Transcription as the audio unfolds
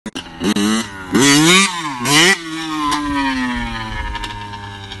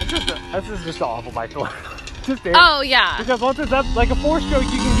This is just an awful bike to learn. Just there. Oh yeah. Because once it's up, like a 4-stroke, you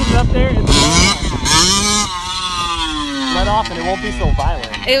can get it up there and let off, and it won't be so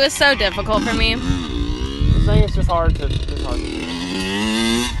violent. It was so difficult for me. I think it's just hard to do.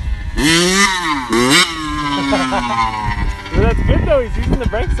 But that's good though. He's using the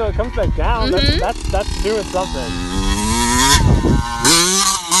brakes so it comes back down. That's doing something.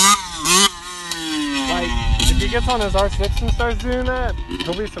 Like if he gets on his R6 and starts doing that,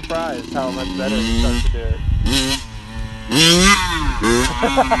 he'll be surprised how much better he starts to do it.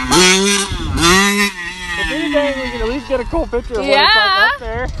 If anything, we can at least get a cool picture of what it's like up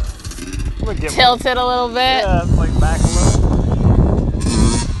there. I'm gonna get tilt it a little bit. Yeah, it's like back a little.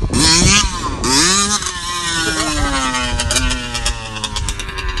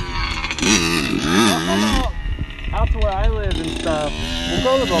 Out to where I live and stuff, we'll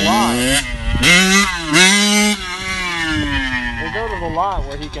go to the lot. We'll go to the lot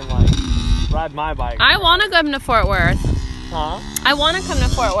where he can like ride my bike. I want to come to Fort Worth. Huh? I want to come to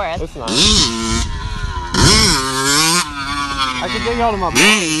Fort Worth. It's nice. I can take you out of my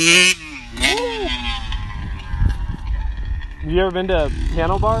bike. You ever been to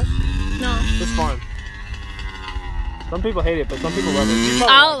Piano Bar? No. It's fun. Some people hate it, but some people love it.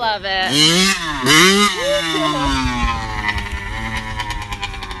 I'll love it.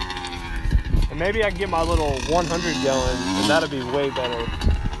 And maybe I can get my little 100 going, and that'll be way better.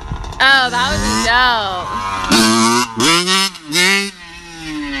 Oh, that would I be dope.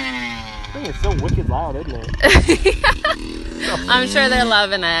 think it's so wicked loud, isn't it? I'm sure they're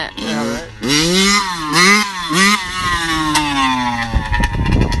loving it. Yeah, right?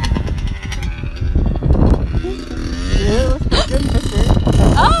 Yeah, let's get good picture.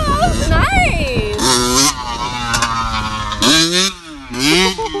 Oh, that was nice.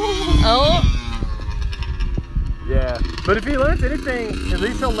 Oh. Yeah, but if he learns anything, at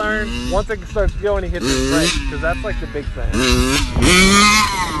least he'll learn once it starts going, he hits his brakes, because that's like the big thing. Woo!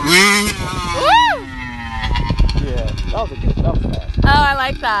 Yeah, that was fast. Oh, I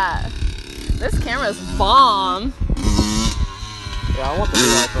like that. This camera's bomb. Yeah, I want the new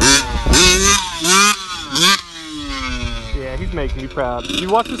iPhone. Yeah, he's making me proud. You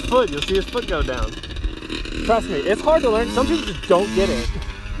watch his foot, you'll see his foot go down. Trust me, it's hard to learn. Some people just don't get it.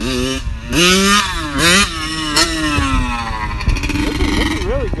 This is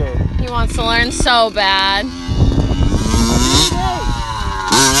really good. He wants to learn so bad.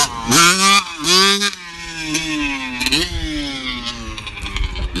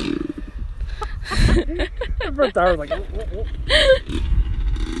 The first hour was like, like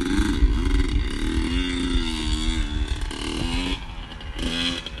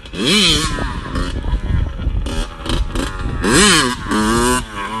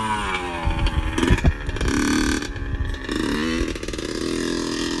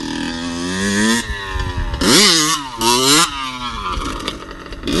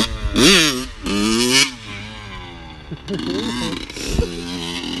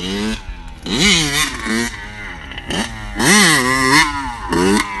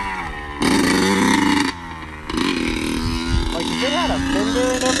if it had a fender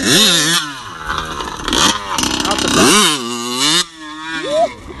and everything out the back.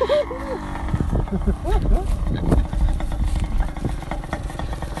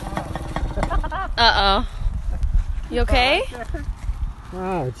 Uh-oh. You okay?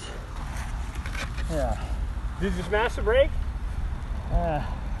 Ouch. Yeah. Did you smash the brake?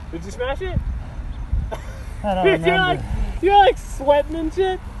 Did you smash it? I don't remember. You're like sweating and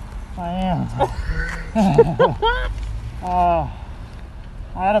shit. I am.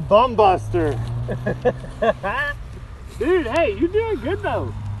 I had a bum buster. Dude, hey, you're doing good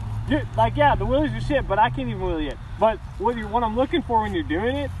though. Like, yeah, the wheelies are shit, but I can't even wheelie it. But what I'm looking for when you're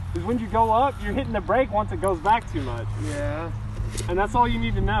doing it is when you go up, you're hitting the brake once it goes back too much. Yeah. And that's all you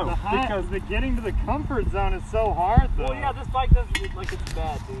need to know. Because the getting to the comfort zone is so hard though. Well, yeah, this bike doesn't, like, it's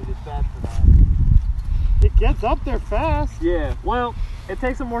bad, dude. It's bad for that. It gets up there fast. Yeah, well, it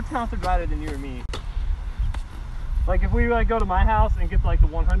takes a more talented rider than you or me. Like, if we like go to my house and get like the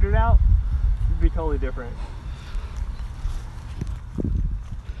 100 out, it'd be totally different.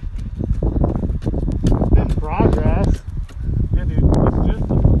 It's been progress. Yeah, dude, it's just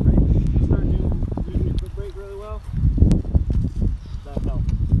the foot brake. You start using your foot brake really well, that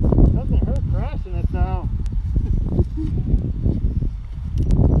helps. It doesn't hurt crashing it though.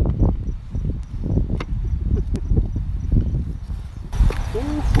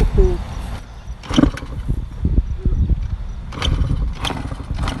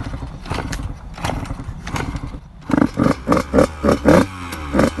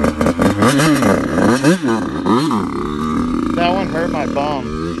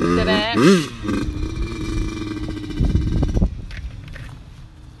 it.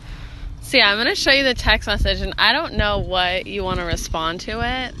 So yeah, I'm going to show you the text message, and I don't know what you want to respond to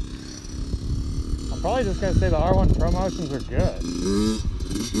it. I'm probably just going to say the R1 promotions are good.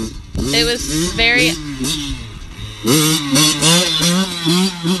 It was very...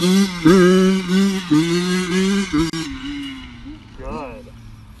 Good.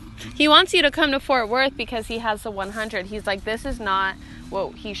 He wants you to come to Fort Worth because he has the 100. He's like, this is not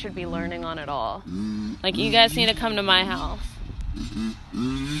what he should be learning on at all. Like, you guys need to come to my house.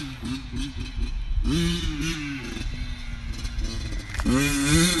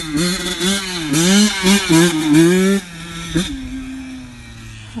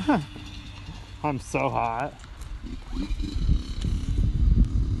 I'm so hot.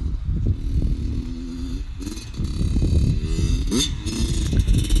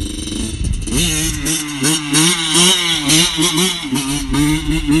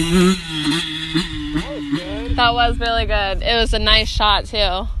 That was really good. It was a nice shot too.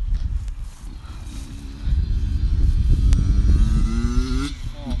 Oh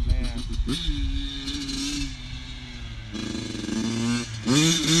man.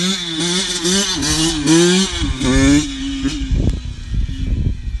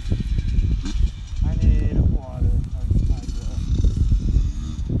 I need water.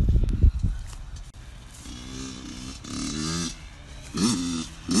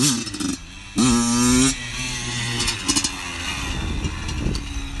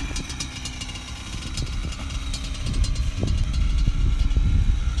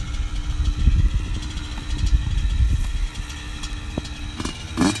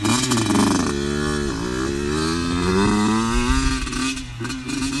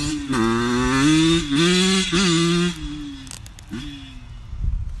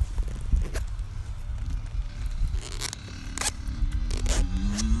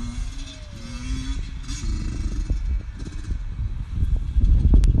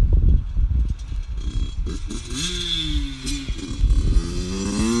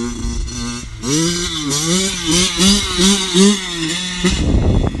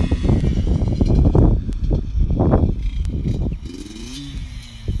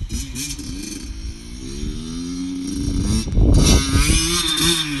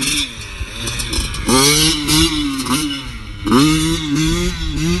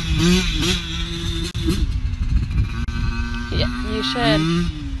 You should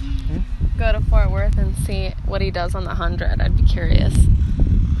go to Fort Worth and see what he does on the 100. I'd be curious.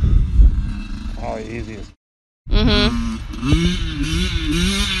 Oh, easiest. Mm-hmm.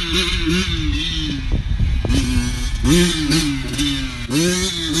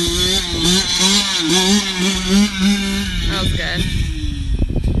 That was good.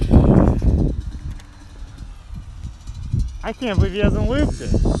 I can't believe he hasn't looped it.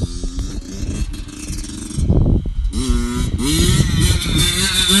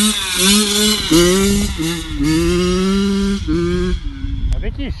 I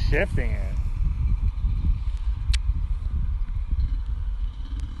think he's shifting it.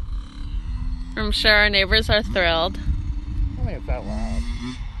 I'm sure our neighbors are thrilled. I don't think it's that loud.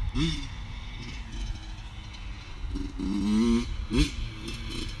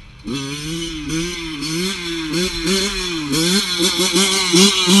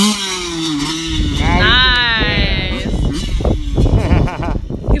 Nice.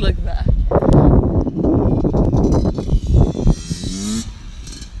 He looked back.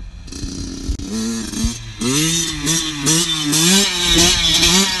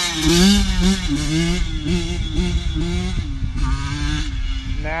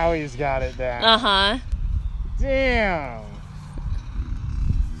 Now he's got it down. Uh-huh. Damn.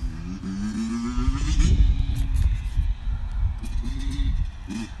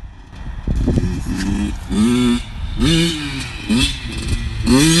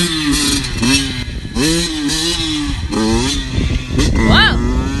 Whoa!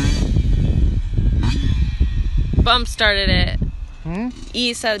 Bump started it.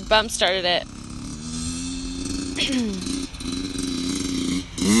 E said bump started it.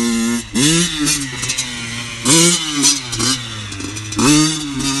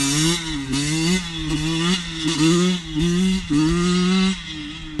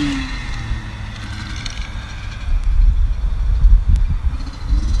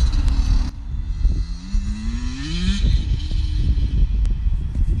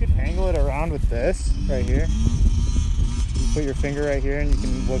 You could angle it around with this right here. You put your finger right here and you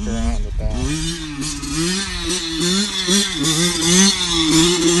can look around with that.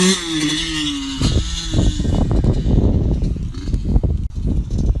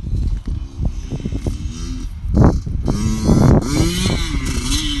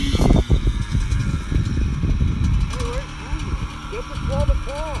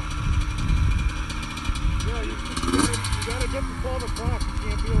 fuck, you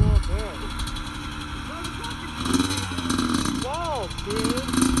can't be a little bit. Wow, dude.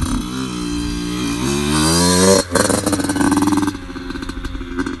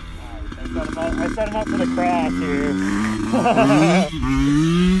 Alright, I set him up for the crash here.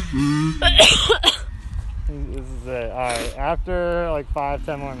 This is it. Alright, after like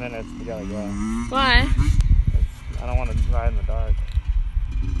 5-10 more minutes, we gotta go. Why? I don't want to ride in the dark.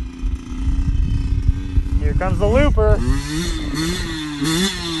 Here comes the looper.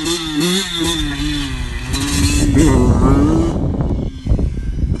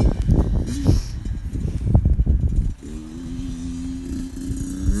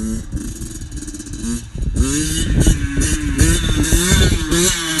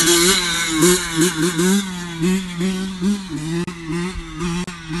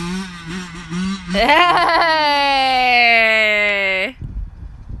 Hey!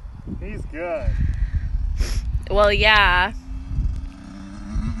 He's good. Well, yeah.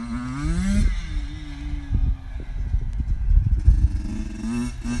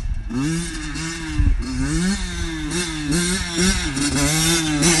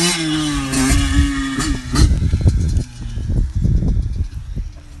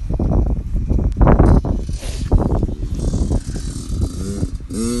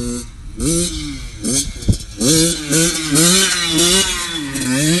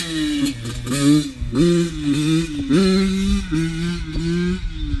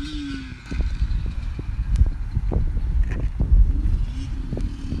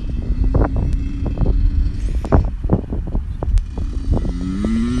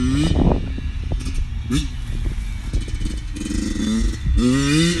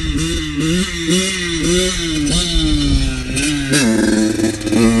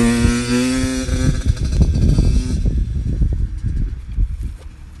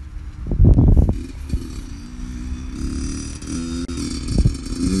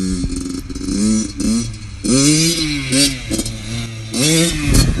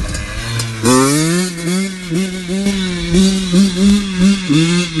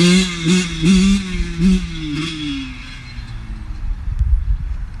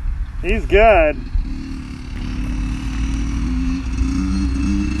 He's good.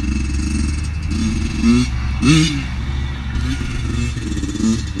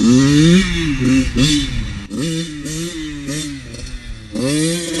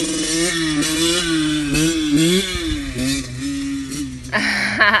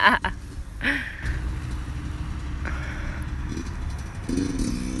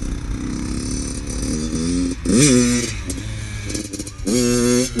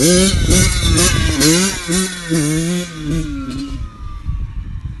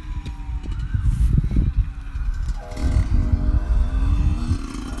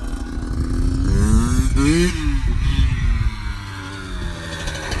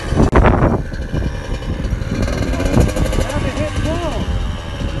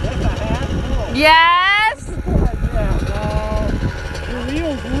 Yes! Your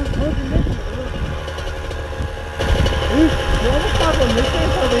wheels weren't perpendicular. You almost got them this way,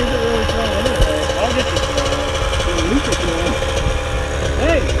 so they didn't really throw anyway. I'll get you through. Loop it through.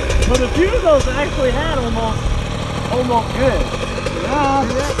 Hey, but a few of those actually had almost good. Yeah,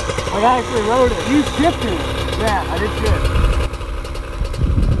 I actually rode it. You shifted it. Yeah, I did shift.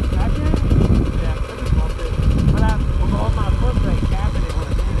 Yeah, I just bumped it. But I'm on my foot brake tapping it when I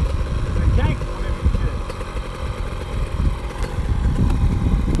did it. The jank whenever you should.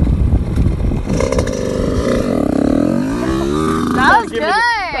 That was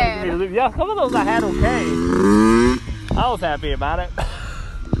good. Yeah, some of those I had okay. I was happy about it.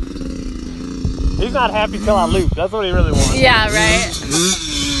 He's not happy till I loop. That's what he really wants. Yeah, right?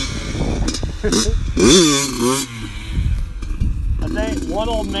 I think one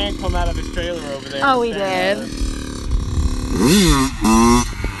old man come out of his trailer over there. Oh, he did.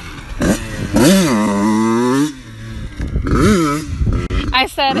 I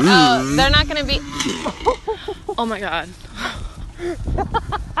said, oh, they're not going to be... Oh my God.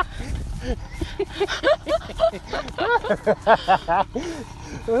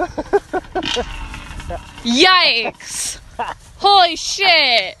 Yikes! Holy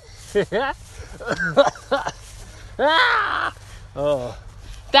shit! Oh.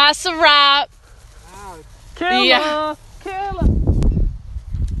 That's a wrap. Killer! Yeah. Killer!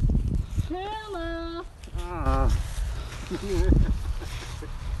 Killer!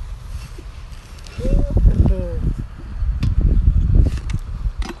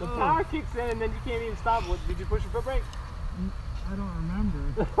 The power kicks in and then you can't even stop. What, did you push your foot brake? I don't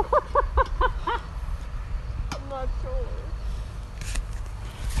remember. I'm not sure.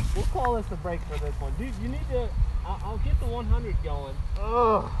 We'll call this the brake for this one. Dude, you need to I'll get the 100 going.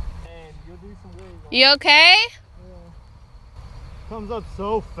 Oh, And you'll do some wheelies. You okay? yeah. Comes up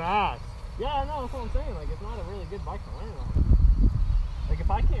so fast. Yeah, I know, that's what I'm saying. Like, it's not a really good bike to land on. Like,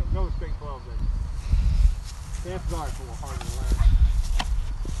 if I can't go straight 12, then chances are it's a little harder to learn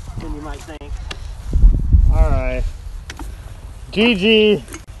than you might think. Alright. GG.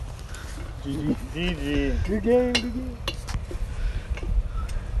 GG. GG. Good game, good game.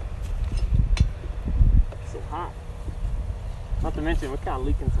 So hot. Not to mention, we're kind of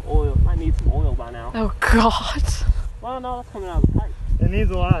leaking some oil. Might need some oil by now. Oh God. Well, no, that's coming out of the pipe. It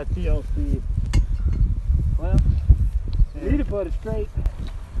needs a lot of TLC. Well, you need to put it straight.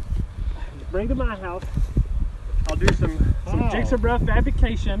 Bring to my house. I'll do some gixxerbrah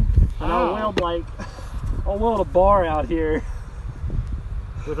fabrication, and I'll weld a bar out here.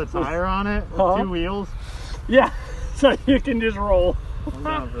 With a tire on it? With 2 wheels? Yeah, so you can just roll. I'm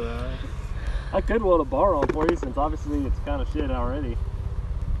down for that. I could weld a bar on for you, since obviously it's kind of shit already.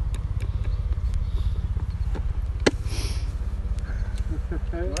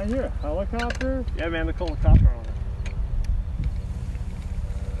 Do I hear a helicopter? Yeah, man, the helicopter on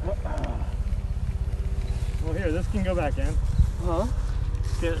it. Well, here, this can go back in. Huh?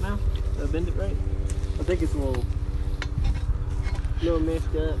 Get it now? Did I bend it right? I think it's a little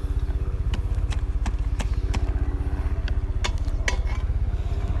messed up.